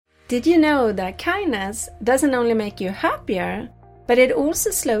Did you know that kindness doesn't only make you happier, but it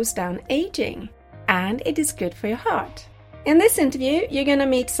also slows down aging, and it is good for your heart? In this interview, you're going to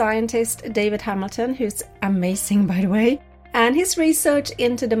meet scientist David Hamilton, who's amazing by the way, and his research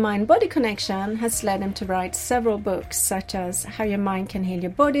into the mind-body connection has led him to write several books such as How Your Mind Can Heal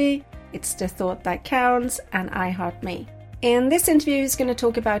Your Body, It's the Thought That Counts, and I Heart Me. In this interview, he's going to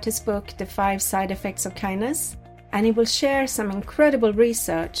talk about his book, The 5 Side Effects of Kindness, and he will share some incredible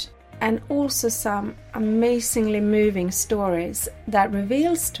research and also some amazingly moving stories that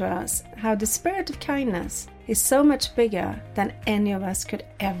reveals to us how the spirit of kindness is so much bigger than any of us could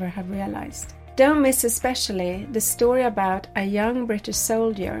ever have realized. Don't miss especially the story about a young British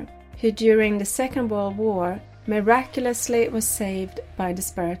soldier who during the Second World War miraculously was saved by the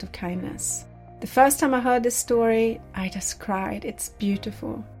spirit of kindness. The first time I heard this story, I just cried. It's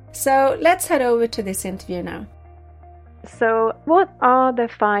beautiful. So let's head over to this interview now. So, what are the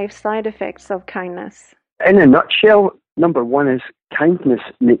 5 side effects of kindness? In a nutshell, number 1 is kindness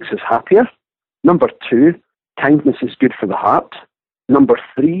makes us happier. Number 2, kindness is good for the heart. Number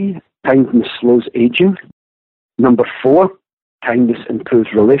 3, kindness slows aging. Number 4, kindness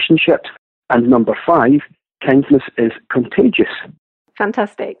improves relationships. And number 5, kindness is contagious.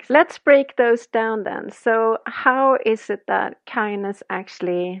 Fantastic. Let's break those down then. So, how is it that kindness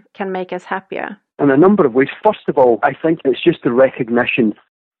actually can make us happier? In a number of ways. First of all, I think it's just the recognition.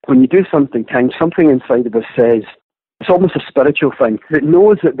 When you do something kind, something inside of us says, it's almost a spiritual thing, that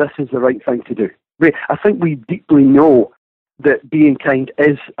knows that this is the right thing to do. I think we deeply know that being kind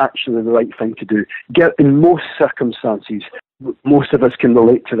is actually the right thing to do. In most circumstances, most of us can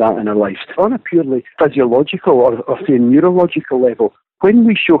relate to that in our lives. On a purely physiological or say neurological level, when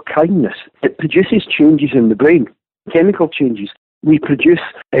we show kindness, it produces changes in the brain, chemical changes. We produce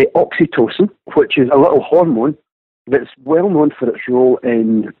oxytocin, which is a little hormone that's well known for its role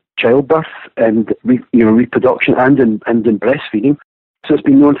in childbirth and reproduction and in breastfeeding. So it's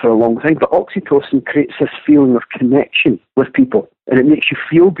been known for a long time. But oxytocin creates this feeling of connection with people, and it makes you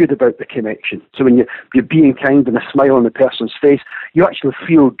feel good about the connection. So when you're being kind and a smile on the person's face, you actually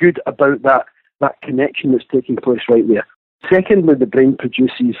feel good about that connection that's taking place right there. Secondly, the brain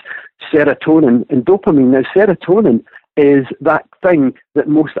produces serotonin and dopamine. Now, serotonin is that thing that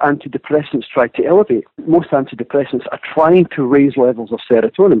most antidepressants try to elevate. Most antidepressants are trying to raise levels of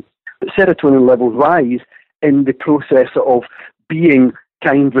serotonin. But serotonin levels rise in the process of being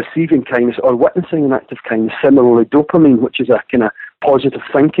kind, receiving kindness, or witnessing an act of kindness. Similarly, dopamine, which is a kind of positive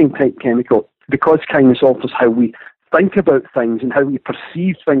thinking type chemical, because kindness alters how we think about things and how we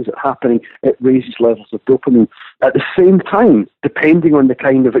perceive things that are happening, it raises levels of dopamine. At the same time, depending on the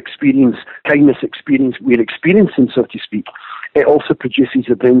kind of kindness experience we're experiencing, so to speak, it also produces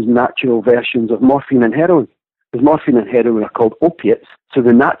the brain's natural versions of morphine and heroin. Because morphine and heroin are called opiates, so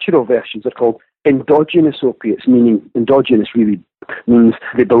the natural versions are called endogenous opiates, meaning endogenous really means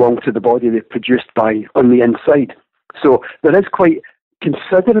they belong to the body, they're produced on the inside. So there is quite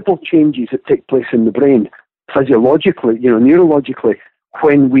considerable changes that take place in the brain physiologically, neurologically,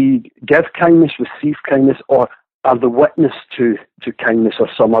 when we give kindness, receive kindness, or are the witness to kindness or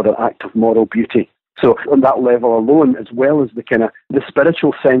some other act of moral beauty. So on that level alone, as well as the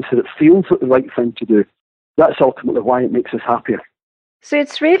spiritual sense that it feels like the right thing to do, that's ultimately why it makes us happier. So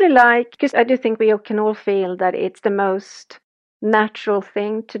it's really because I do think we can all feel that it's the most natural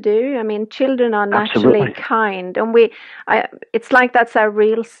thing to do. I mean, children are naturally Absolutely. kind, and it's like that's our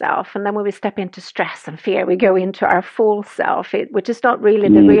real self. And then when we step into stress and fear, we go into our false self, which is not really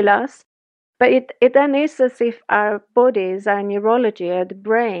the real us. But it then is as if our bodies, our neurology, the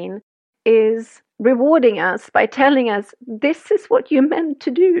brain is rewarding us by telling us, this is what you're meant to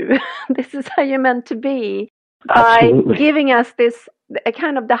do. This is how you're meant to be. Absolutely. By giving us this a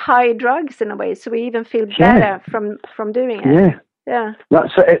kind of the high drugs in a way, so we even feel better from doing it. Yeah.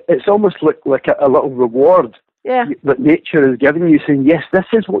 That's it. It's almost like a little reward that nature is giving you, saying, yes, this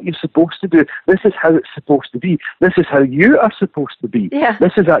is what you're supposed to do. This is how it's supposed to be. This is how you are supposed to be. Yeah.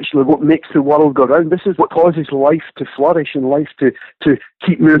 This is actually what makes the world go round. This is what causes life to flourish and life to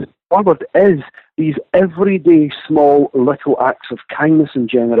keep moving forward, is these everyday small little acts of kindness and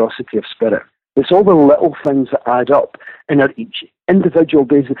generosity of spirit. It's all the little things that add up in each individual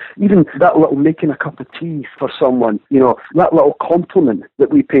basis. Even that little making a cup of tea for someone, that little compliment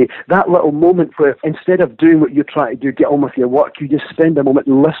that we pay, that little moment where instead of doing what you're trying to do, get on with your work, you just spend a moment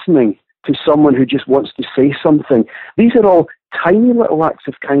listening to someone who just wants to say something. These are all tiny little acts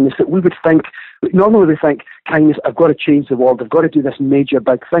of kindness that we would think, normally we think kindness, I've got to change the world, I've got to do this major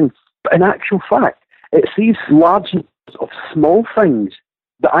big thing. But in actual fact, it's these large of small things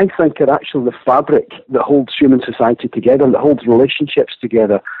that I think are actually the fabric that holds human society together, that holds relationships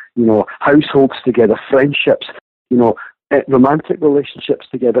together. households together, friendships, romantic relationships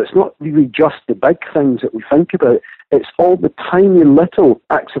together. It's not really just the big things that we think about. It's all the tiny little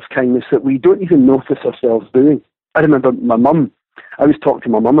acts of kindness that we don't even notice ourselves doing. I remember I was talking to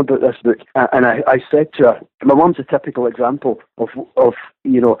my mum about this book, and I said to her, my mum's a typical example of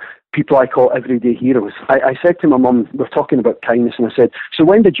people I call everyday heroes. I said to my mum, we're talking about kindness, and I said, so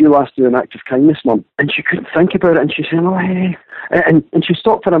when did you last do an act of kindness, Mum? And she couldn't think about it, and she said, oh, hey. And she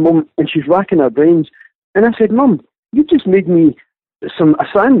stopped for a moment, and she's racking her brains. And I said, Mum, you just made me a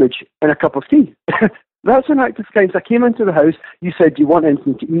sandwich and a cup of tea. That's an act of kindness. I came into the house, you said you want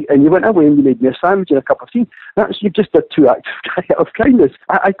anything to eat, and you went away and you made me a sandwich and a cup of tea. You've just done 2 acts of kindness.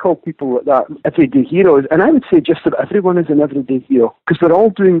 I call people like that everyday heroes, and I would say just that everyone is an everyday hero, because we're all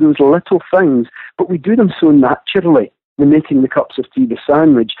doing those little things, but we do them so naturally. The making the cups of tea, the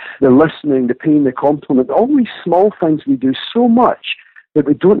sandwich, the listening, the paying the compliment, all these small things we do so much that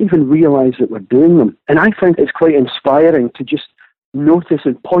we don't even realise that we're doing them. And I find it's quite inspiring to just notice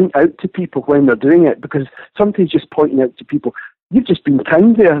and point out to people when they're doing it, because sometimes just pointing out to people, you've just been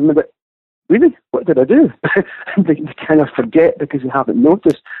kind there, and they're like, really? What did I do? And they kind of forget because they haven't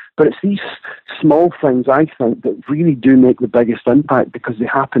noticed. But it's these small things, I think, that really do make the biggest impact because they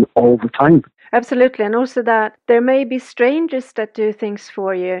happen all the time. Absolutely. And also that there may be strangers that do things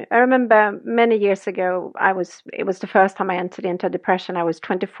for you. I remember many years ago, it was the first time I entered into depression. I was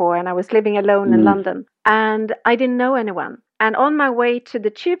 24 and I was living alone in London, and I didn't know anyone. And on my way to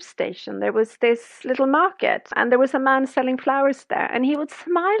the tube station, there was this little market, and there was a man selling flowers there, and he would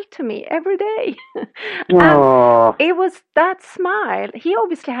smile to me every day. And it was that smile. He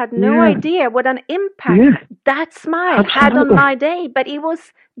obviously had no idea what an impact that smile had on my day, but it was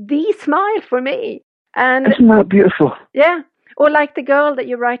the smile for me. And isn't that beautiful? Yeah. Or like the girl that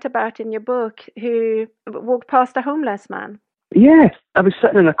you write about in your book who walked past a homeless man. Yeah. I was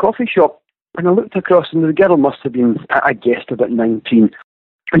sitting in a coffee shop, and I looked across, and the girl must have been, I guessed, about 19.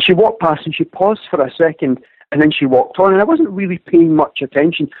 And she walked past, and she paused for a second, and then she walked on. And I wasn't really paying much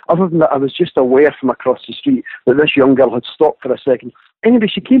attention, other than that I was just aware from across the street that this young girl had stopped for a second. Anyway,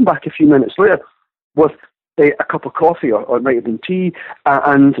 she came back a few minutes later with a cup of coffee, or it might have been tea,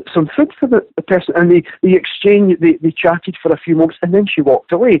 and some food for the person. And they exchanged, they chatted for a few moments, and then she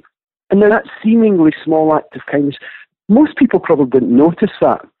walked away. And now that seemingly small act of kindness, most people probably didn't notice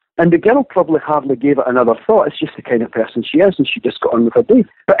that. And the girl probably hardly gave it another thought. It's just the kind of person she is, and she just got on with her day.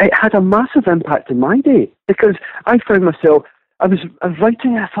 But it had a massive impact in my day, because I found myself, I was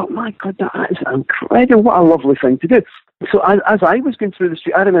writing, and I thought, my God, that is incredible. What a lovely thing to do. So as I was going through the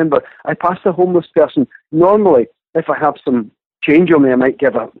street, I remember I passed a homeless person. Normally, if I have some change on me, I might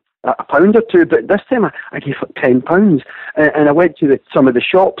give a pound or two, but this time I gave up £10. And I went to some of the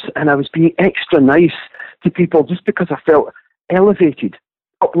shops, and I was being extra nice to people just because I felt elevated,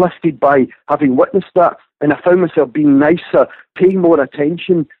 uplifted by having witnessed that. And I found myself being nicer, paying more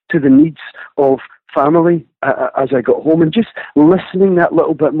attention to the needs of family as I got home, and just listening that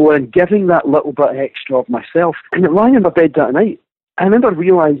little bit more and giving that little bit extra of myself. And lying in my bed that night, I remember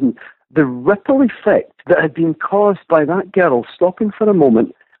realising the ripple effect that had been caused by that girl stopping for a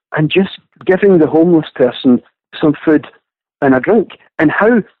moment and just giving the homeless person some food and a drink, and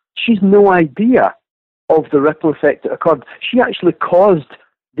how she's no idea of the ripple effect that occurred. She actually caused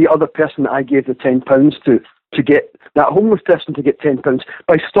the other person that I gave the £10 to get, that homeless person to get £10.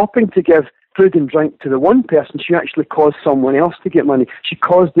 By stopping to give food and drink to the one person, she actually caused someone else to get money. She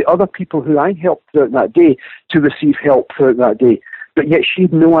caused the other people who I helped throughout that day to receive help throughout that day. But yet she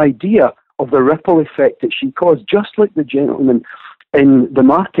had no idea of the ripple effect that she caused, just like the gentleman in the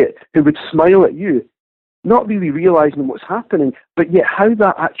market who would smile at you, not really realising what's happening, but yet how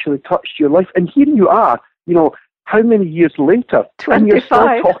that actually touched your life. And here you are, how many years later, 25. and you're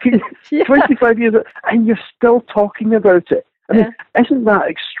still talking, 25 years, and you're still talking about it. I mean, isn't that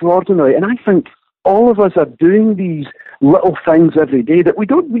extraordinary? And I think all of us are doing these little things every day that we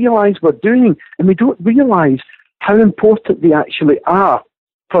don't realise we're doing, and we don't realise how important they actually are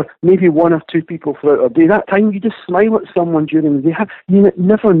for maybe one or two people throughout our day. That time you just smile at someone during the day, you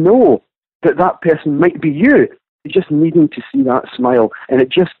never know that person might be you. You're just needing to see that smile, and it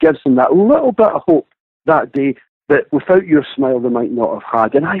just gives them that little bit of hope that day that without your smile they might not have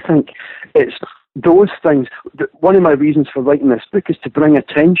had. And I think it's those things. One of my reasons for writing this book is to bring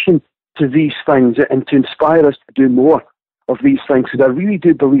attention to these things and to inspire us to do more of these things, because I really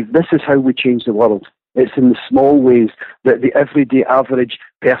do believe this is how we change the world. It's in the small ways that the everyday average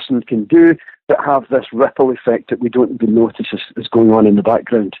person can do that have this ripple effect that we don't even notice is going on in the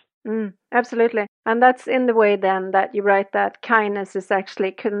background. Absolutely. And that's in the way then that you write that kindness is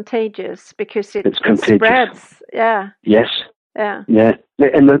actually contagious, because it spreads. Yeah. Yes. Yeah. Yeah.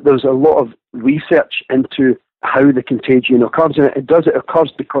 And there's a lot of research into how the contagion occurs. And it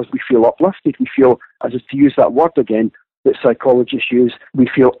occurs because we feel uplifted. We feel, as to use that word again, that psychologists use, we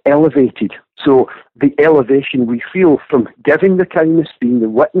feel elevated. So the elevation we feel from giving the kindness, being the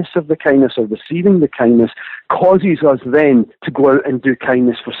witness of the kindness or receiving the kindness, causes us then to go out and do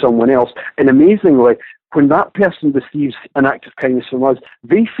kindness for someone else. And amazingly, when that person receives an act of kindness from us,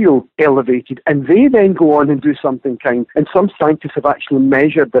 they feel elevated and they then go on and do something kind. And some scientists have actually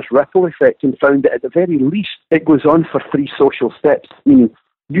measured this ripple effect and found that at the very least it goes on for 3 social steps, meaning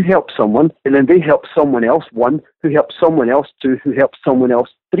you help someone, and then they help someone else, 1, who helps someone else, 2, who helps someone else,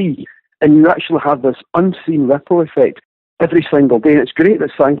 3. And you actually have this unseen ripple effect every single day. And it's great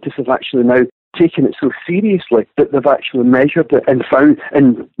that scientists have actually now taken it so seriously that they've actually measured it and found,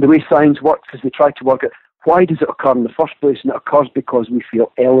 and the way science works is they try to work out why does it occur in the first place, and it occurs because we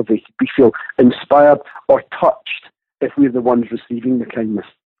feel elevated, we feel inspired or touched if we're the ones receiving the kindness.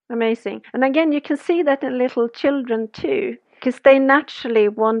 Amazing. And again, you can see that in little children too, because they naturally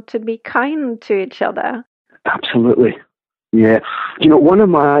want to be kind to each other. Absolutely. Yeah. You know, one of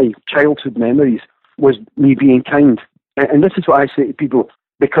my childhood memories was me being kind. And this is what I say to people,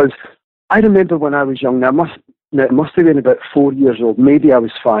 because I remember when I was young, it must have been about 4 years old, maybe I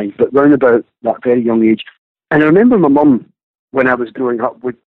was 5, but round about that very young age. And I remember my mum, when I was growing up,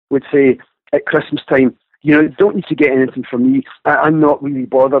 would say at Christmas time, you know, don't need to get anything from me. I'm not really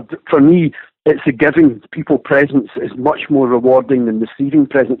bothered. For me, it's the giving people presents is much more rewarding than receiving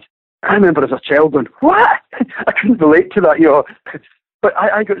presents. I remember as a child going, what? I couldn't relate to that, you know. But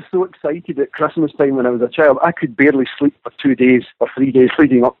I got so excited at Christmas time when I was a child, I could barely sleep for 2 days or 3 days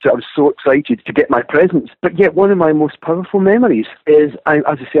leading up to it. I was so excited to get my presents. But yet one of my most powerful memories is, as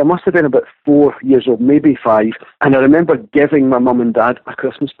I say, I must have been about 4 years old, maybe 5, and I remember giving my mum and dad a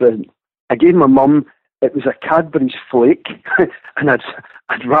Christmas present. I gave my mum, it was a Cadbury's flake, and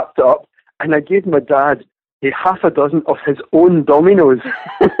I'd wrapped it up, and I gave my dad a half a dozen of his own Dominoes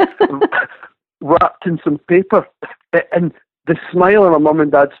wrapped in some paper. And the smile on my mum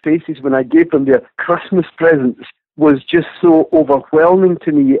and dad's faces when I gave them their Christmas presents was just so overwhelming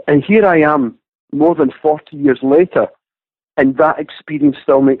to me. And here I am, more than 40 years later, and that experience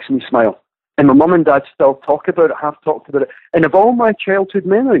still makes me smile. And my mum and dad still talk about it, have talked about it. And of all my childhood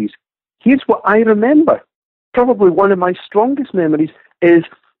memories, here's what I remember. Probably one of my strongest memories is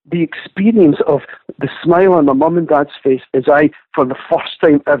the experience of the smile on my mum and dad's face as I, for the first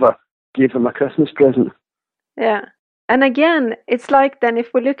time ever, gave them a Christmas present. Yeah. And again, it's like then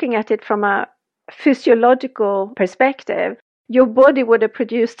if we're looking at it from a physiological perspective, your body would have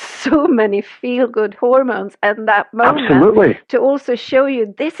produced so many feel-good hormones at that moment. Absolutely. To also show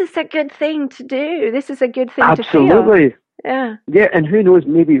you this is a good thing to do. This is a good thing to feel. Absolutely. Yeah. Yeah, and who knows,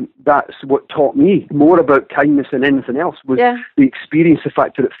 maybe that's what taught me more about kindness than anything else was the experience, the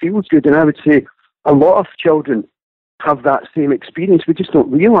fact that it feels good. And I would say a lot of children have that same experience. We just don't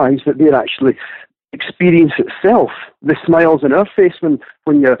realise that they're actually experience itself. The smiles on our face when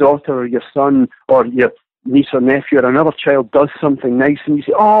your daughter or your son or your niece or nephew or another child does something nice and you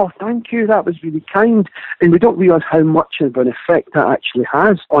say, oh, thank you, that was really kind. And we don't realise how much of an effect that actually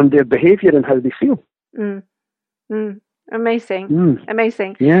has on their behaviour and how they feel. Amazing.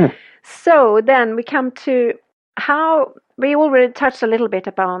 Amazing. Yeah. So then we come to how we already touched a little bit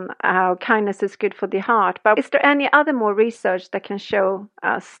upon how kindness is good for the heart, but is there any other more research that can show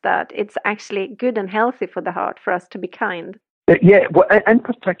us that it's actually good and healthy for the heart for us to be kind? Yeah, well, in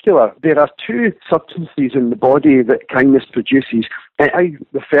particular, there are 2 substances in the body that kindness produces. I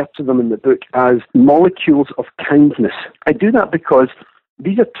refer to them in the book as molecules of kindness. I do that because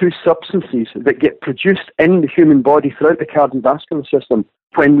these are 2 substances that get produced in the human body throughout the cardiovascular system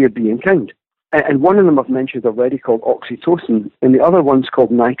when we're being kind. And one of them I've mentioned already called oxytocin, and the other one's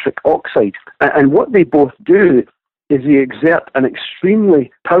called nitric oxide. And what they both do is they exert an extremely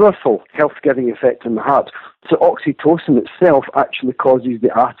powerful health-giving effect on the heart. So oxytocin itself actually causes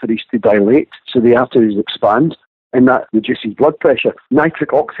the arteries to dilate, so the arteries expand, and that reduces blood pressure.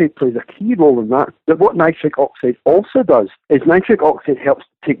 Nitric oxide plays a key role in that. But what nitric oxide also does is nitric oxide helps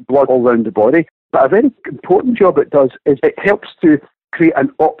take blood all around the body, but a very important job it does is it helps to create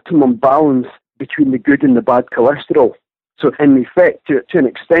an optimum balance between the good and the bad cholesterol. So in effect, to an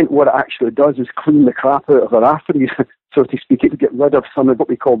extent, what it actually does is clean the crap out of our arteries, so to speak. It get rid of some of what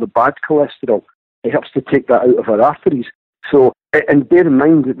we call the bad cholesterol. It helps to take that out of our arteries. So, and bear in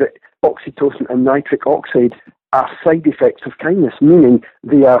mind that oxytocin and nitric oxide are side effects of kindness, meaning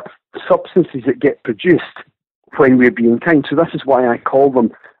they are substances that get produced when we're being kind. So this is why I call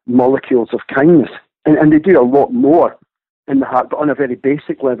them molecules of kindness. And they do a lot more in the heart, but on a very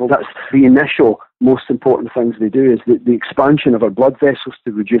basic level, that's the initial most important things they do is the expansion of our blood vessels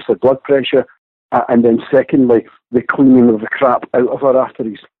to reduce our blood pressure, and then secondly, the cleaning of the crap out of our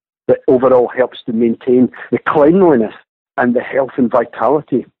arteries that overall helps to maintain the cleanliness and the health and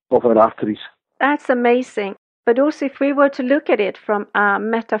vitality of our arteries. That's amazing. But also, if we were to look at it from a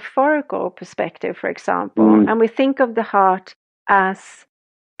metaphorical perspective, for example, and we think of the heart as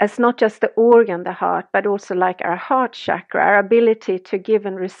not just the organ, the heart, but also like our heart chakra, our ability to give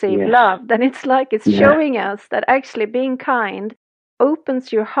and receive love, then it's like it's showing us that actually being kind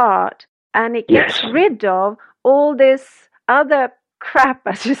opens your heart and it gets rid of all this other crap,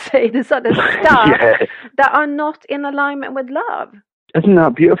 as you say, this other stuff that are not in alignment with love. Isn't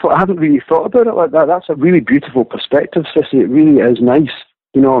that beautiful? I haven't really thought about it like that. That's a really beautiful perspective, Sissy. It really is nice,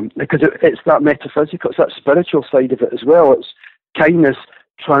 because it's that metaphysical, it's that spiritual side of it as well. It's kindness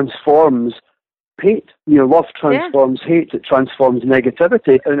transforms hate. Love transforms hate. It transforms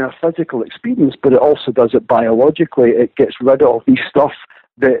negativity in our physical experience, but it also does it biologically. It gets rid of the stuff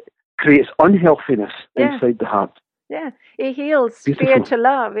that creates unhealthiness inside the heart. Yeah, it heals fear to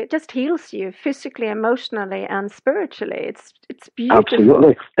love. It just heals you physically, emotionally, and spiritually. It's beautiful.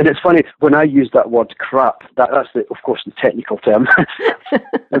 Absolutely. And it's funny, when I use that word crap, that's of course the technical term.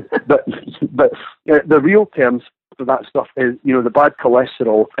 but the real terms for that stuff is, the bad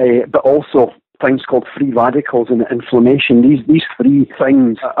cholesterol, but also things called free radicals and inflammation. These three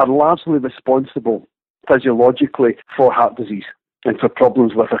things are largely responsible physiologically for heart disease and for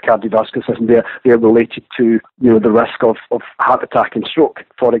problems with our cardiovascular system. They're related to the risk of heart attack and stroke,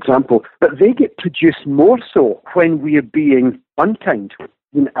 for example. But they get produced more so when we are being unkind,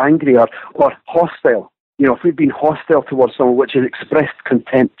 being angry or hostile. If we've been hostile towards someone, which is expressed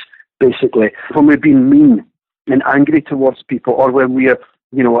contempt, basically. When we've been mean and angry towards people, or when we are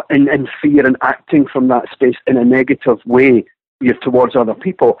in fear and acting from that space in a negative way towards other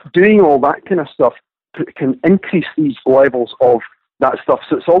people. Doing all that kind of stuff can increase these levels of that stuff.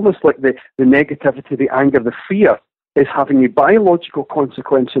 So it's almost like the negativity, the anger, the fear is having a biological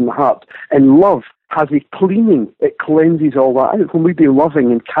consequence in the heart. And love has a cleaning. It cleanses all that out. When we be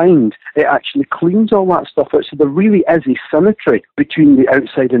loving and kind, it actually cleans all that stuff out. So there really is a symmetry between the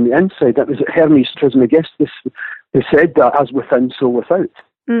outside and the inside. That was Hermes Trismegistus who said that, as within, so without.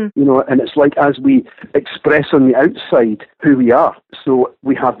 And it's like as we express on the outside who we are, so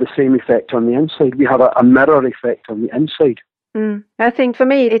we have the same effect on the inside. We have a mirror effect on the inside. I think for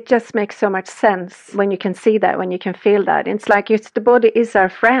me, it just makes so much sense when you can see that, when you can feel that. It's like the body is our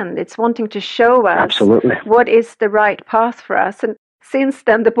friend. It's wanting to show us what is the right path for us. And since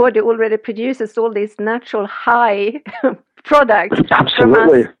then, the body already produces all these natural high products from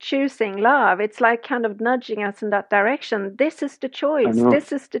us choosing love. It's like kind of nudging us in that direction. This is the choice.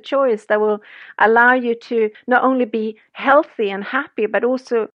 This is the choice that will allow you to not only be healthy and happy, but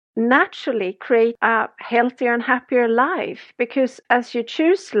also naturally create a healthier and happier life. Because as you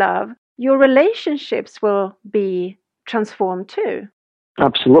choose love, your relationships will be transformed too.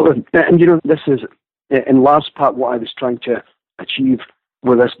 Absolutely. And this is in large part what I was trying to achieve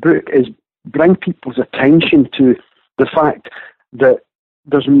with this book, is bring people's attention to the fact that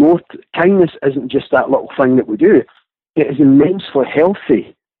there's more. Kindness isn't just that little thing that we do. It is immensely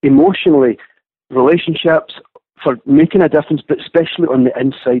healthy, emotionally, relationships, for making a difference, but especially on the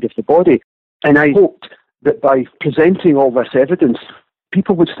inside of the body. And I hoped that by presenting all this evidence,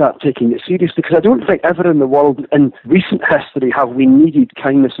 people would start taking it seriously, because I don't think ever in the world, in recent history, have we needed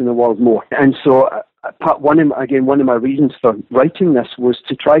kindness in the world more. And so one of my reasons for writing this was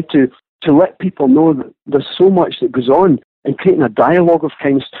to try to let people know that there's so much that goes on, and creating a dialogue of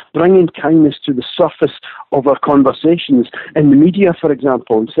kindness, bringing kindness to the surface of our conversations. In the media, for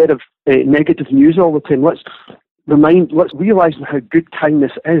example, instead of negative news all the time, let's realise how good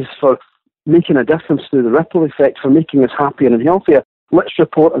kindness is for making a difference through the ripple effect, for making us happier and healthier. Let's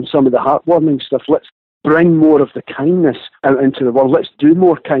report on some of the heartwarming stuff. Let's bring more of the kindness out into the world. Let's do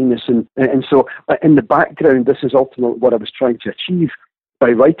more kindness. And so in the background, this is ultimately what I was trying to achieve by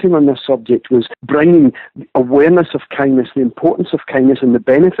writing on this subject, was bringing awareness of kindness, the importance of kindness and the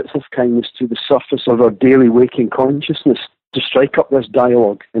benefits of kindness to the surface of our daily waking consciousness, to strike up this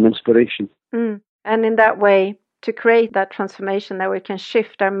dialogue and inspiration. And in that way, to create that transformation, that we can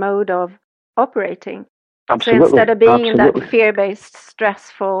shift our mode of operating. Absolutely. So instead of being in that fear-based,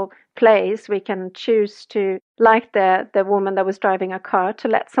 stressful place, we can choose to, like the woman that was driving a car, to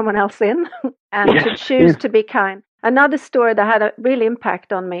let someone else in and to choose to be kind. Another story that had a real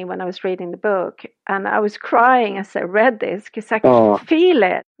impact on me when I was reading the book, and I was crying as I read this because I could feel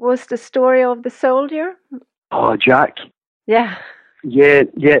it, was the story of the soldier. Oh, Jack. Yeah. Yeah.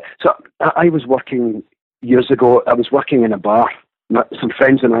 So I was working years ago. I was working in a bar. Some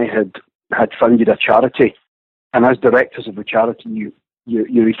friends and I had had founded a charity, and as directors of the charity,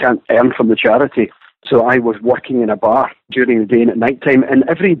 you can't earn from the charity. So I was working in a bar during the day and at night time, and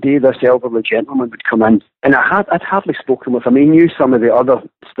every day this elderly gentleman would come in, and I'd hardly spoken with him. I knew some of the other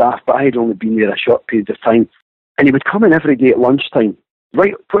staff, but I had only been there a short period of time. And he would come in every day at lunchtime,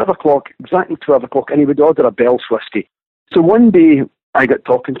 right, 12 o'clock, exactly 12 o'clock, and he would order a Bell's whiskey. So one day I got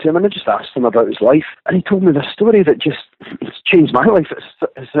talking to him, and I just asked him about his life, and he told me this story that just it's changed my life.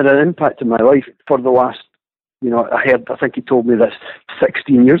 It's had an impact in my life for the last, I think he told me this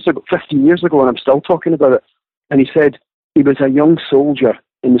 15 years ago, and I'm still talking about it. And he said he was a young soldier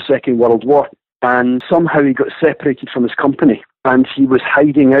in the Second World War, and somehow he got separated from his company, and he was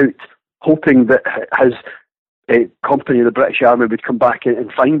hiding out, hoping that his company, the British Army, would come back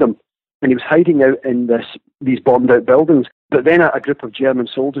and find him. And he was hiding out in these bombed-out buildings. But then a group of German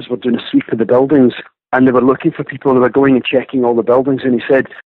soldiers were doing a sweep of the buildings, and they were looking for people. They were going and checking all the buildings, and he said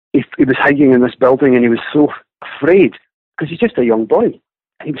he was hiding in this building, and he was so afraid, because he's just a young boy.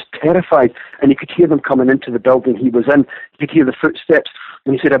 And he was terrified, and he could hear them coming into the building he was in. He could hear the footsteps,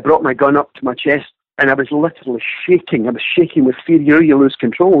 and he said, I brought my gun up to my chest, and I was literally shaking. I was shaking with fear. You lose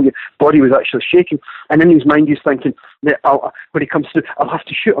control. Your body was actually shaking. And in his mind, he's thinking that when he comes through, I'll have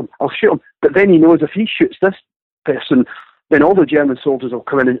to shoot him. I'll shoot him. But then he knows if he shoots this person, then all the German soldiers will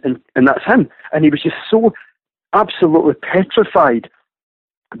come in, and that's him. And he was just so absolutely petrified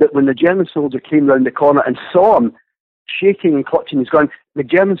that when the German soldier came round the corner and saw him shaking and clutching his gun, the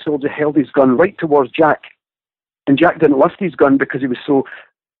German soldier held his gun right towards Jack. And Jack didn't lift his gun because he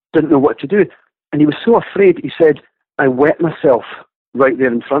didn't know what to do. And he was so afraid, he said, I wet myself right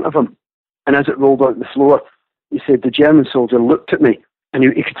there in front of him. And as it rolled onto the floor, he said, the German soldier looked at me, and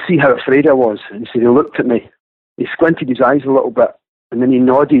he could see how afraid I was. And he said, he looked at me, he squinted his eyes a little bit, and then he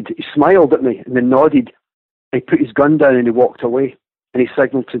nodded, he smiled at me, and then nodded. He put his gun down and he walked away. And he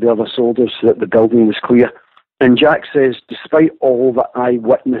signalled to the other soldiers that the building was clear. And Jack says, despite all that I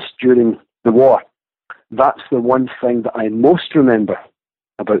witnessed during the war, that's the one thing that I most remember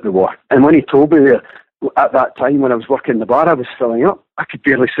about the war. And when he told me there, at that time when I was working in the bar, I was filling up. I could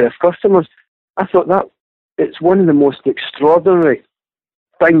barely serve customers. I thought that it's one of the most extraordinary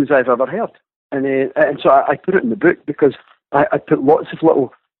things I've ever heard. And so I put it in the book because I put lots of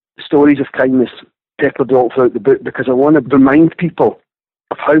little stories of kindness peppered all throughout the book, because I want to remind people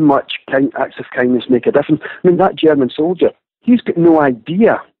of how much acts of kindness make a difference. I mean, that German soldier, he's got no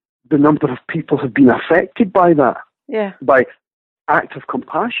idea the number of people have been affected by that. Yeah. By act of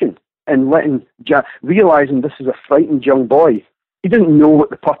compassion and letting Jack, realising this is a frightened young boy. He doesn't know what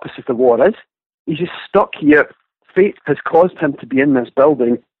the purpose of the war is. He's just stuck here. Fate has caused him to be in this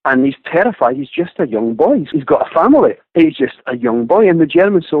building, and he's terrified. He's just a young boy. He's got a family. He's just a young boy. And the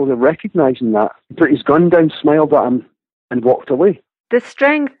German soldier, recognising that, put his gun down, smiled at him, and walked away. The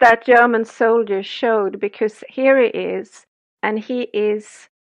strength that German soldier showed, because here he is, and he is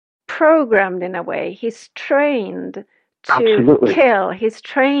programmed in a way. He's trained to Absolutely. Kill. He's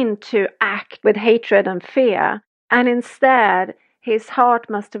trained to act with hatred and fear. And instead, his heart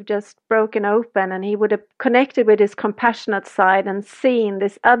must have just broken open, and he would have connected with his compassionate side and seen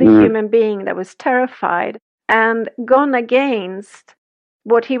this other human being that was terrified and gone against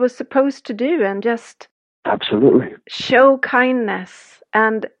what he was supposed to do, and just Absolutely. show kindness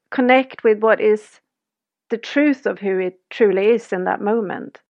and connect with what is the truth of who it truly is in that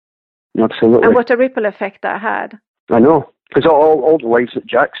moment. Absolutely. And what a ripple effect that had. I know, because all the lives that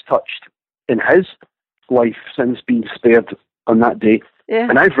Jack's touched in his life since being spared on that day,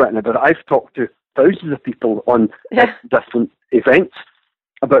 and I've written about it. I've talked to thousands of people on different events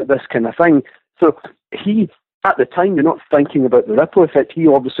about this kind of thing. So he, at the time, you're not thinking about the ripple effect. He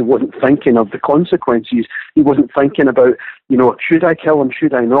obviously wasn't thinking of the consequences. He wasn't thinking about, should I kill him,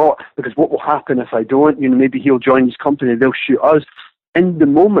 should I not? Because what will happen if I don't? Maybe he'll join his company, they'll shoot us. In the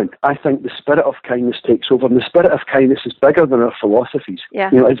moment, I think the spirit of kindness takes over, and the spirit of kindness is bigger than our philosophies. Yeah.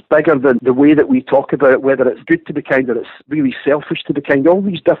 It's bigger than the way that we talk about it, whether it's good to be kind or it's really selfish to be kind. All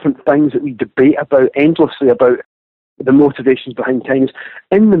these different things that we debate about endlessly about the motivations behind kindness.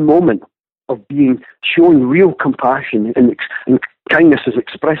 In the moment of showing real compassion, and kindness is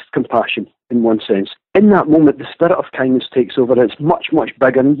expressed compassion in one sense. In that moment, the spirit of kindness takes over, and it's much, much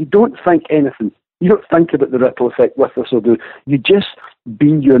bigger, and you don't think anything. You don't think about the ripple effect with this or do. You just be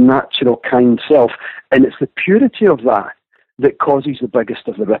your natural kind self. And it's the purity of that causes the biggest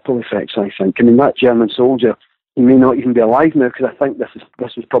of the ripple effects, I think. I mean, that German soldier, he may not even be alive now, because I think this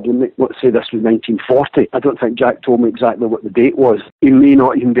was probably, let's say this was 1940. I don't think Jack told me exactly what the date was. He may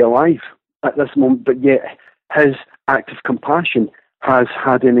not even be alive at this moment, but yet his act of compassion has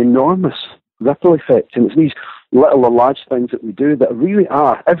had an enormous ripple effects. And it's these little or large things that we do that really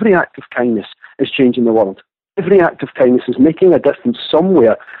are. Every act of kindness is changing the world. Every act of kindness is making a difference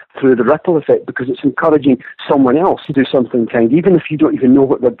somewhere through the ripple effect, because it's encouraging someone else to do something kind, even if you don't even know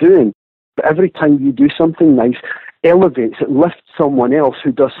what they're doing. But every time you do something nice, elevates, it lifts someone else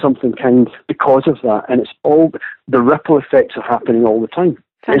who does something kind because of that. And it's all, the ripple effects are happening all the time.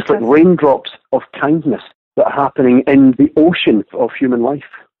 Fantastic. It's like raindrops of kindness that are happening in the ocean of human life.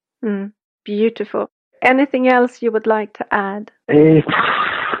 Beautiful. Anything else you would like to add?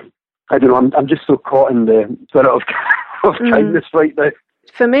 I don't know, I'm just so caught in the spirit of kindness right now.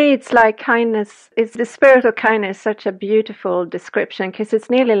 For me, it's like kindness, it's the spirit of kindness, such a beautiful description, because it's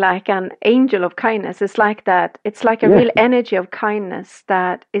nearly like an angel of kindness. It's like that. It's like a real energy of kindness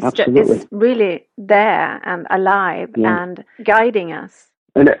that is really there and alive and guiding us.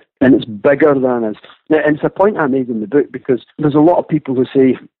 And it's bigger than us. And it's a point I made in the book, because there's a lot of people who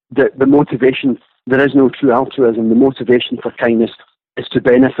say that the motivation, there is no true altruism. The motivation for kindness is to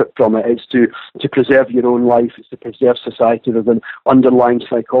benefit from it. It's to preserve your own life. It's to preserve society. There's an underlying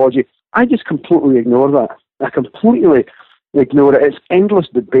psychology. I just completely ignore that. I completely ignore it. It's endless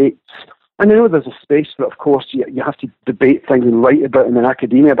debates. And I know there's a space for it, of course. You have to debate things and write about them in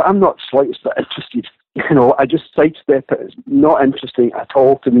academia, but I'm not slightest bit interested. I just sidestep it. It's not interesting at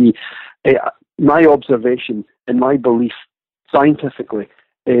all to me. My observation and my belief scientifically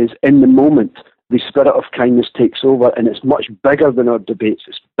is, in the moment, the spirit of kindness takes over, and it's much bigger than our debates.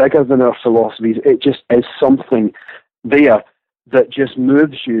 It's bigger than our philosophies. It just is something there that just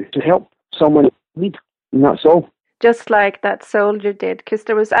moves you to help someone in need, and that's all. Just like that soldier did, because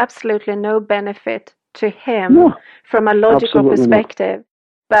there was absolutely no benefit to him from a logical perspective,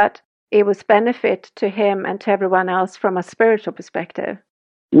 but it was benefit to him and to everyone else from a spiritual perspective.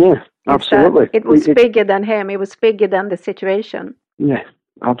 Yeah, absolutely. It was bigger than him. It was bigger than the situation. Yeah,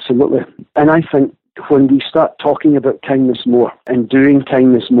 absolutely. And I think when we start talking about kindness more and doing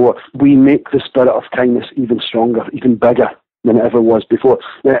kindness more, we make the spirit of kindness even stronger, even bigger than it ever was before.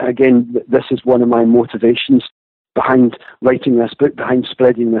 Now, again, this is one of my motivations behind writing this book, behind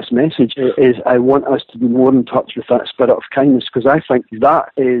spreading this message, is I want us to be more in touch with that spirit of kindness, because I think that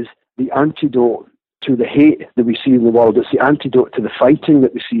is the antidote to the hate that we see in the world. It's the antidote to the fighting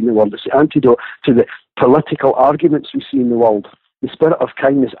that we see in the world. It's the antidote to the political arguments we see in the world. The spirit of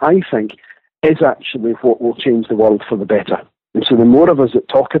kindness, I think, is actually what will change the world for the better. And so the more of us that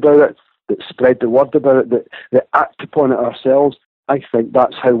talk about it, that spread the word about it, that act upon it ourselves, I think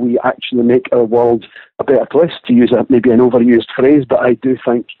that's how we actually make our world a better place, to use maybe an overused phrase, but I do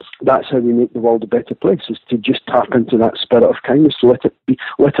think that's how we make the world a better place, is to just tap into that spirit of kindness, let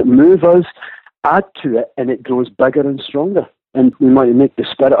it move us, add to it, and it grows bigger and stronger. And we might make the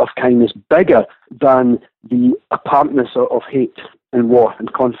spirit of kindness bigger than the apartness of hate and war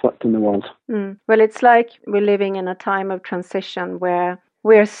and conflict in the world. Well, it's like we're living in a time of transition where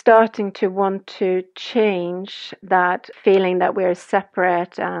we're starting to want to change that feeling that we're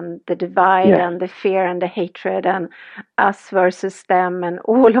separate, and the divide and the fear and the hatred and us versus them and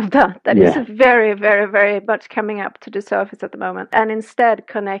all of that is very, very, very much coming up to the surface at the moment. And instead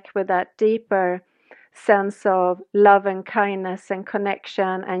connect with that deeper sense of love and kindness and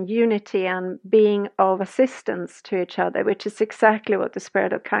connection and unity and being of assistance to each other, which is exactly what the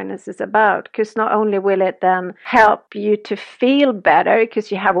spirit of kindness is about. Because not only will it then help you to feel better, because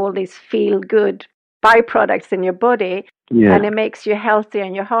you have all these feel good byproducts in your body, and it makes you healthy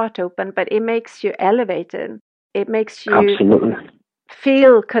and your heart open, but it makes you elevated. It makes you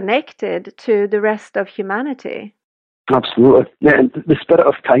feel connected to the rest of humanity. Absolutely. Yeah, and the spirit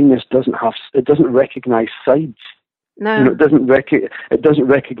of kindness doesn't recognize sides. No. It doesn't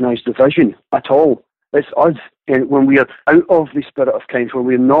recognize division at all. It's us, and when we are out of the spirit of kindness, when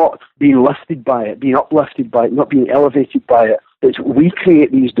we're not being lifted by it, being uplifted by it, not being elevated by it, it's we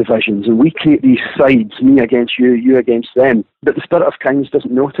create these divisions and we create these sides, me against you, you against them. But the spirit of kindness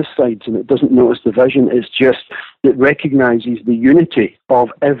doesn't notice sides and it doesn't notice division. It's just, it recognizes the unity of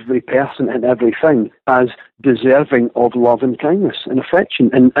every person and everything as deserving of love and kindness and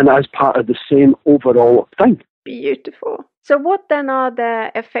affection, and as part of the same overall thing. Beautiful. So what then are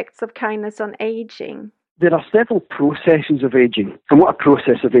the effects of kindness on aging? There are several processes of aging. And what a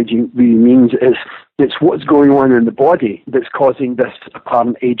process of aging really means is it's what's going on in the body that's causing this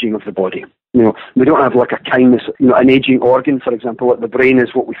apparent aging of the body. We don't have like a kindness, an aging organ, for example, like the brain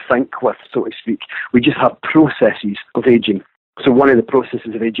is what we think with, so to speak. We just have processes of aging. So one of the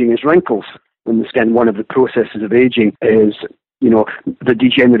processes of aging is wrinkles in the skin. One of the processes of aging is, the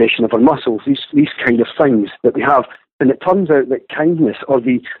degeneration of our muscles, these kind of things that we have. And it turns out that kindness, or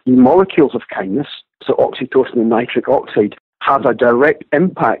the molecules of kindness, so oxytocin and nitric oxide, have a direct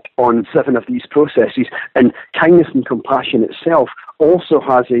impact on 7 of these processes, and kindness and compassion itself also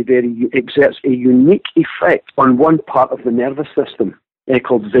exerts a unique effect on one part of the nervous system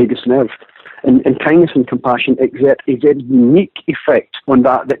called vagus nerve. And kindness and compassion exert a very unique effect on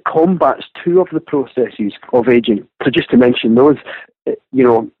that combats 2 of the processes of aging. So just to mention those,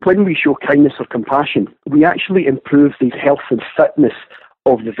 when we show kindness or compassion, we actually improve the health and fitness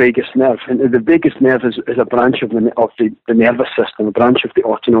of the vagus nerve. And the vagus nerve is a branch of the nervous system, a branch of the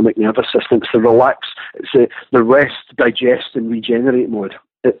autonomic nervous system. It's the relax, it's the rest, digest, and regenerate mode.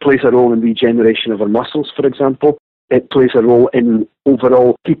 It plays a role in regeneration of our muscles, for example. It plays a role in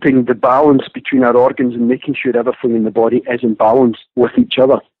overall keeping the balance between our organs and making sure everything in the body is in balance with each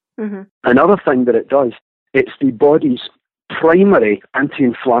other. Mm-hmm. Another thing that it does, it's the body's primary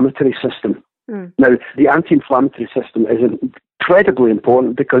anti-inflammatory system. Now, the anti-inflammatory system is incredibly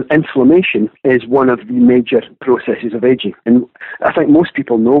important because inflammation is one of the major processes of aging. And I think most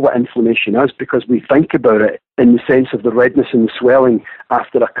people know what inflammation is because we think about it in the sense of the redness and the swelling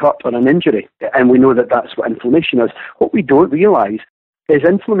after a cut or an injury. And we know that that's what inflammation is. What we don't realise is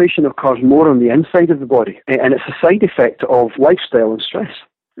inflammation occurs more on the inside of the body. And it's a side effect of lifestyle and stress.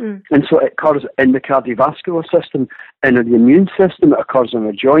 And so it occurs in the cardiovascular system, in the immune system, it occurs in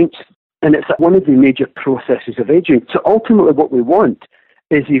our joints. And it's one of the major processes of aging. So ultimately what we want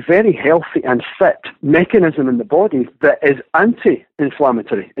is a very healthy and fit mechanism in the body that is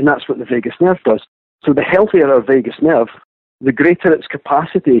anti-inflammatory. And that's what the vagus nerve does. So the healthier our vagus nerve, the greater its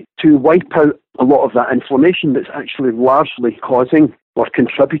capacity to wipe out a lot of that inflammation that's actually largely causing or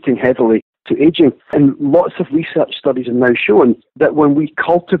contributing heavily to aging. And lots of research studies have now shown that when we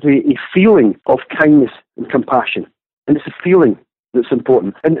cultivate a feeling of kindness and compassion, and it's a feeling that's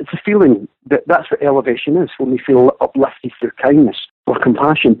important. And it's a feeling that's what elevation is, when we feel uplifted through kindness or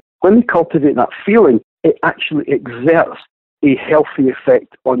compassion. When we cultivate that feeling, it actually exerts a healthy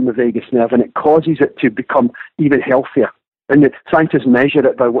effect on the vagus nerve, and it causes it to become even healthier. And the scientists measure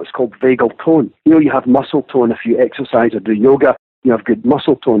it by what's called vagal tone. You have muscle tone if you exercise or do yoga, you have good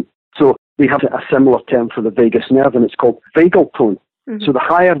muscle tone. So they have a similar term for the vagus nerve, and it's called vagal tone. Mm-hmm. So the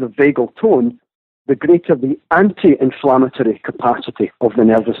higher the vagal tone, the greater the anti-inflammatory capacity of the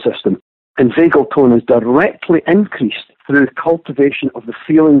nervous system. And vagal tone is directly increased through cultivation of the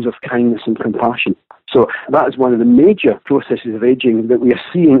feelings of kindness and compassion. So that is one of the major processes of aging that we are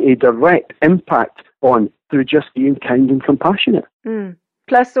seeing a direct impact on through just being kind and compassionate.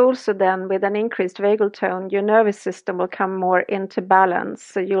 Plus also then with an increased vagal tone, your nervous system will come more into balance,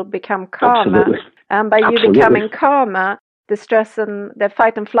 so you'll become calmer. Absolutely. And by you becoming calmer, the stress and the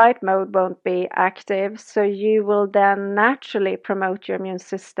fight and flight mode won't be active, so you will then naturally promote your immune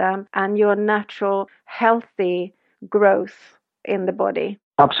system and your natural healthy growth in the body.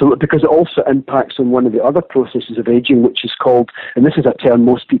 Absolutely, because it also impacts on one of the other processes of aging, which is called, and this is a term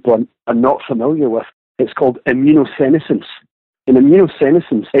most people are not familiar with, it's called immunosenescence. And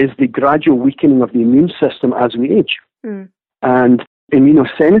immunosenescence is the gradual weakening of the immune system as we age. And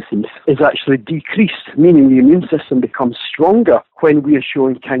immunosenescence is actually decreased, meaning the immune system becomes stronger when we are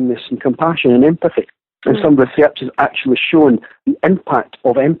showing kindness and compassion and empathy. And some research has actually shown the impact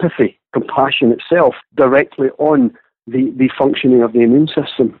of empathy, compassion itself, directly on the functioning of the immune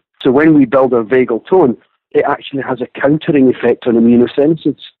system. So when we build our vagal tone, it actually has a countering effect on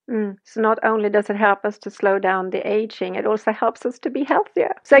immunosenescence. So not only does it help us to slow down the aging, it also helps us to be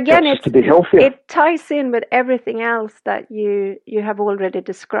healthier. So again, it ties in with everything else that you have already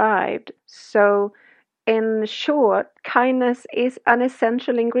described. So in short, kindness is an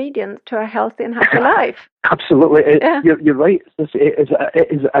essential ingredient to a healthy and happy life. Absolutely. You're right.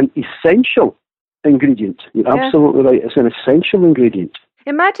 It is an essential ingredient. You're absolutely right. It's an essential ingredient.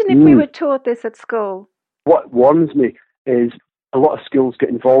 Imagine if we were taught this at school. What warms me is a lot of schools get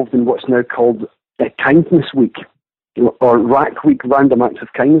involved in what's now called Kindness Week, or RAK Week, Random Acts of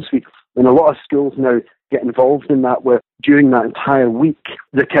Kindness Week. And a lot of schools now get involved in that, where during that entire week,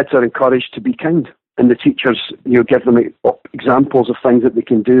 the kids are encouraged to be kind. And the teachers, give them examples of things that they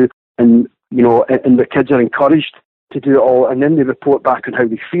can do. And, and the kids are encouraged to do it all. And then they report back on how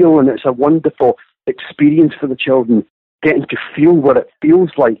they feel. And it's a wonderful experience for the children, getting to feel what it feels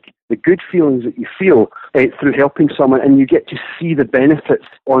like, the good feelings that you feel through helping someone, and you get to see the benefits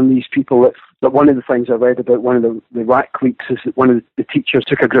on these people. That one of the things I read about one of the RAK weeks is that one of the teachers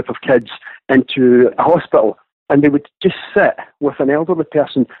took a group of kids into a hospital, and they would just sit with an elderly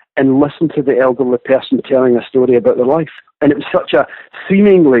person and listen to the elderly person telling a story about their life. And it was such a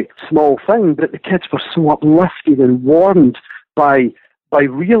seemingly small thing, but the kids were so uplifted and warmed by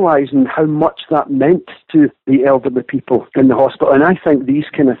realising how much that meant to the elderly people in the hospital. And I think these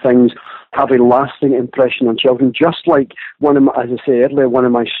kind of things have a lasting impression on children. Just like as I say earlier, one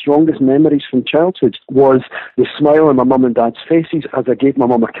of my strongest memories from childhood was the smile on my mum and dad's faces as I gave my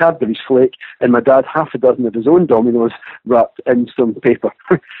mum a Cadbury's flake and my dad half a dozen of his own Dominoes wrapped in some paper.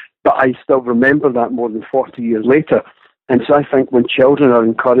 But I still remember that more than 40 years later. And so I think when children are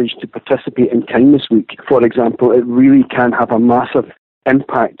encouraged to participate in Kindness Week, for example, it really can have a massive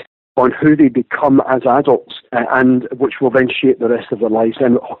impact on who they become as adults, and which will then shape the rest of their lives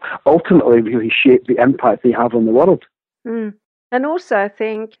and ultimately really shape the impact they have on the world. Mm. And also, I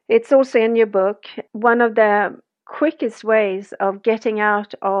think it's also in your book, one of the quickest ways of getting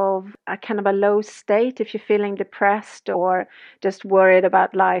out of a kind of a low state if you're feeling depressed or just worried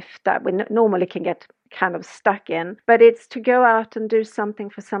about life that we normally can get kind of stuck in, but it's to go out and do something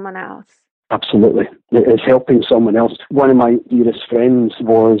for someone else. Absolutely. It's helping someone else. One of my dearest friends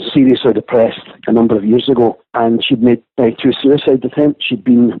was seriously depressed a number of years ago, and she'd made 2 suicide attempts. She'd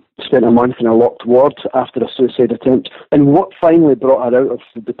spent a month in a locked ward after a suicide attempt. And what finally brought her out of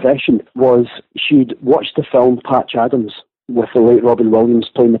the depression was she'd watched the film Patch Adams with the late Robin Williams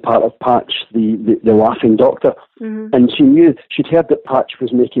playing the part of Patch, the laughing doctor. Mm-hmm. And she'd heard that Patch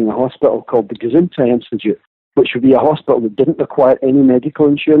was making a hospital called the Gesundheit Institute, which would be a hospital that didn't require any medical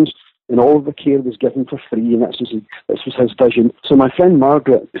insurance, and all of the care was given for free, and this was his vision. So my friend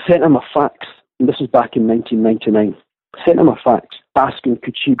Margaret sent him a fax, and this was back in 1999, sent him a fax asking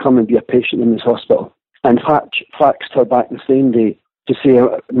could she come and be a patient in this hospital. And Patch faxed her back the same day to say,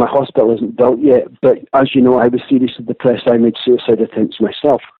 my hospital isn't built yet, but as you know, I was seriously depressed. I made suicide attempts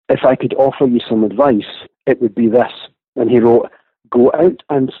myself. If I could offer you some advice, it would be this. And he wrote, go out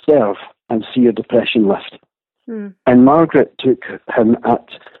and serve and see your depression lift. Mm. And Margaret took him at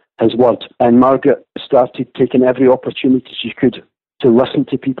his word. And Margaret started taking every opportunity she could to listen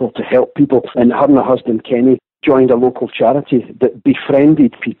to people, to help people. And her husband, Kenny, joined a local charity that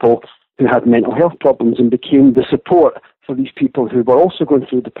befriended people who had mental health problems and became the support for these people who were also going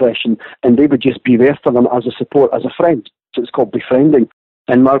through depression, and they would just be there for them as a support, as a friend. So it's called befriending.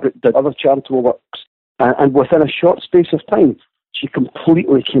 And Margaret did other charitable works. And within a short space of time, she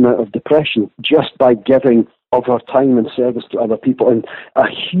completely came out of depression just by giving of her time and service to other people. And a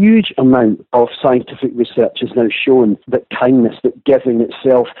huge amount of scientific research has now shown that kindness, that giving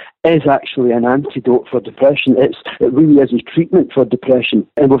itself, is actually an antidote for depression. It really is a treatment for depression.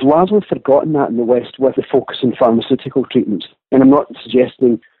 And we've largely forgotten that in the West with the focus on pharmaceutical treatments. And I'm not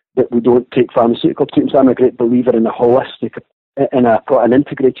suggesting that we don't take pharmaceutical treatments. I'm a great believer in a holistic, in an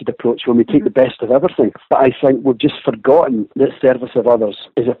integrated approach when we take the best of everything. But I think we've just forgotten that service of others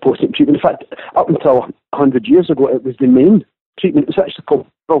is a potent treatment. In fact, up until 100 years ago, it was the main treatment. It was actually called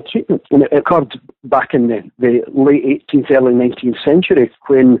world treatment. And it occurred back in the late 18th, early 19th century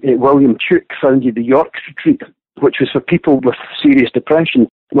when William Tuke founded the York Retreat, which was for people with serious depression,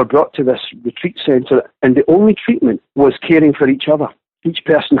 were brought to this retreat centre, and the only treatment was caring for each other. Each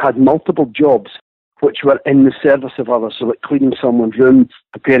person had multiple jobs which were in the service of others, so like cleaning someone's room,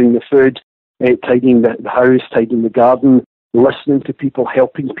 preparing the food, tidying the house, tidying the garden, listening to people,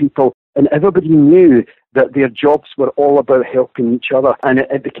 helping people. And everybody knew that their jobs were all about helping each other. And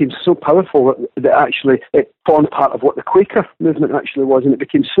it became so powerful that actually it formed part of what the Quaker movement actually was. And it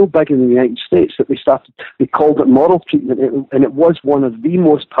became so big in the United States that they called it moral treatment. And it was one of the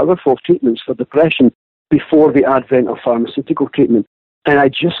most powerful treatments for depression before the advent of pharmaceutical treatment. And I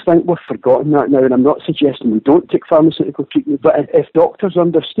just think we've forgotten that now, and I'm not suggesting we don't take pharmaceutical treatment, but if doctors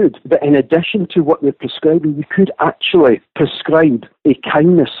understood that in addition to what they're prescribing, we could actually prescribe a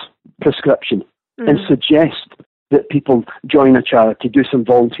kindness prescription and suggest that people join a charity, do some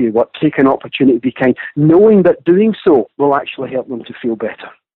volunteer work, take an opportunity to be kind, knowing that doing so will actually help them to feel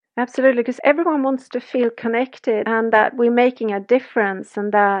better. Absolutely, because everyone wants to feel connected and that we're making a difference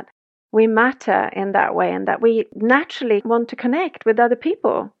and that we matter in that way, and that we naturally want to connect with other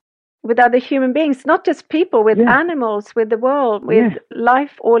people, with other human beings, not just people, with animals, with the world, with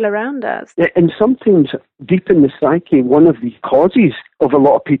life all around us. And sometimes deep in the psyche, one of the causes of a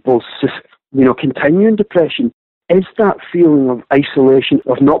lot of people's continuing depression is that feeling of isolation,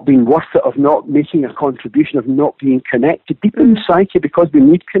 of not being worth it, of not making a contribution, of not being connected. Deep in the psyche, because we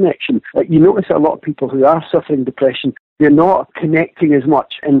need connection. You notice that a lot of people who are suffering depression, they're not connecting as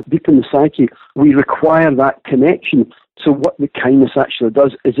much. And deep in the psyche, we require that connection. So what the kindness actually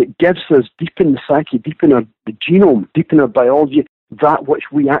does is it gives us, deep in the psyche, deep in the genome, deep in our biology, that which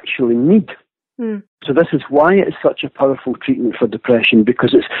we actually need. So this is why it's such a powerful treatment for depression,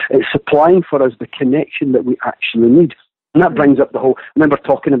 because it's supplying for us the connection that we actually need. And that brings up the whole, I remember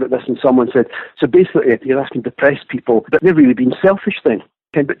talking about this and someone said, so basically you're asking depressed people, but they're really being selfish then.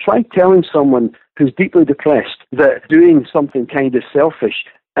 Okay, but try telling someone who's deeply depressed that doing something kind is selfish,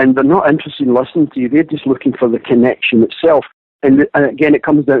 and they're not interested in listening to you. They're just looking for the connection itself. And again, it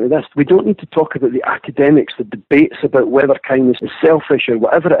comes down to this. We don't need to talk about the academics, the debates about whether kindness is selfish or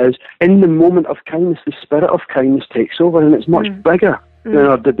whatever it is. In the moment of kindness, the spirit of kindness takes over, and it's much bigger than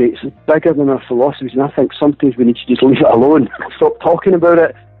our debates. It's bigger than our philosophies, and I think sometimes we need to just leave it alone. Stop talking about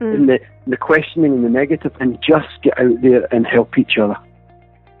it, and the questioning and the negative, and just get out there and help each other.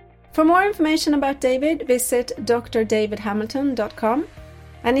 For more information about David, visit drdavidhamilton.com.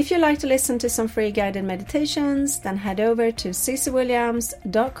 And if you'd like to listen to some free guided meditations, then head over to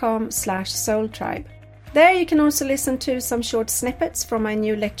ccwilliams.com/soultribe. There you can also listen to some short snippets from my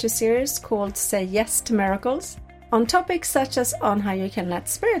new lecture series called Say Yes to Miracles, on topics such as on how you can let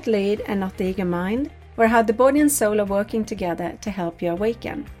spirit lead and not the ego mind, or how the body and soul are working together to help you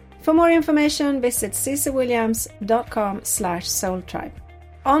awaken. For more information, visit ccwilliams.com/soultribe.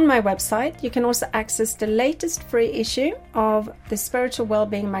 On my website, you can also access the latest free issue of the spiritual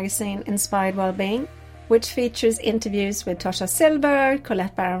well-being magazine Inspired Wellbeing, which features interviews with Tosha Silver,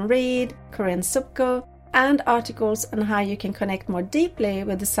 Colette Baron-Reid, Corinne Supko, and articles on how you can connect more deeply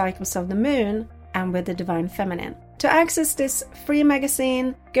with the cycles of the moon and with the divine feminine. To access this free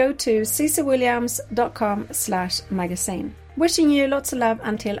magazine, go to ccwilliams.com/magazine. Wishing you lots of love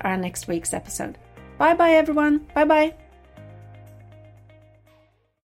until our next week's episode. Bye bye everyone. Bye bye.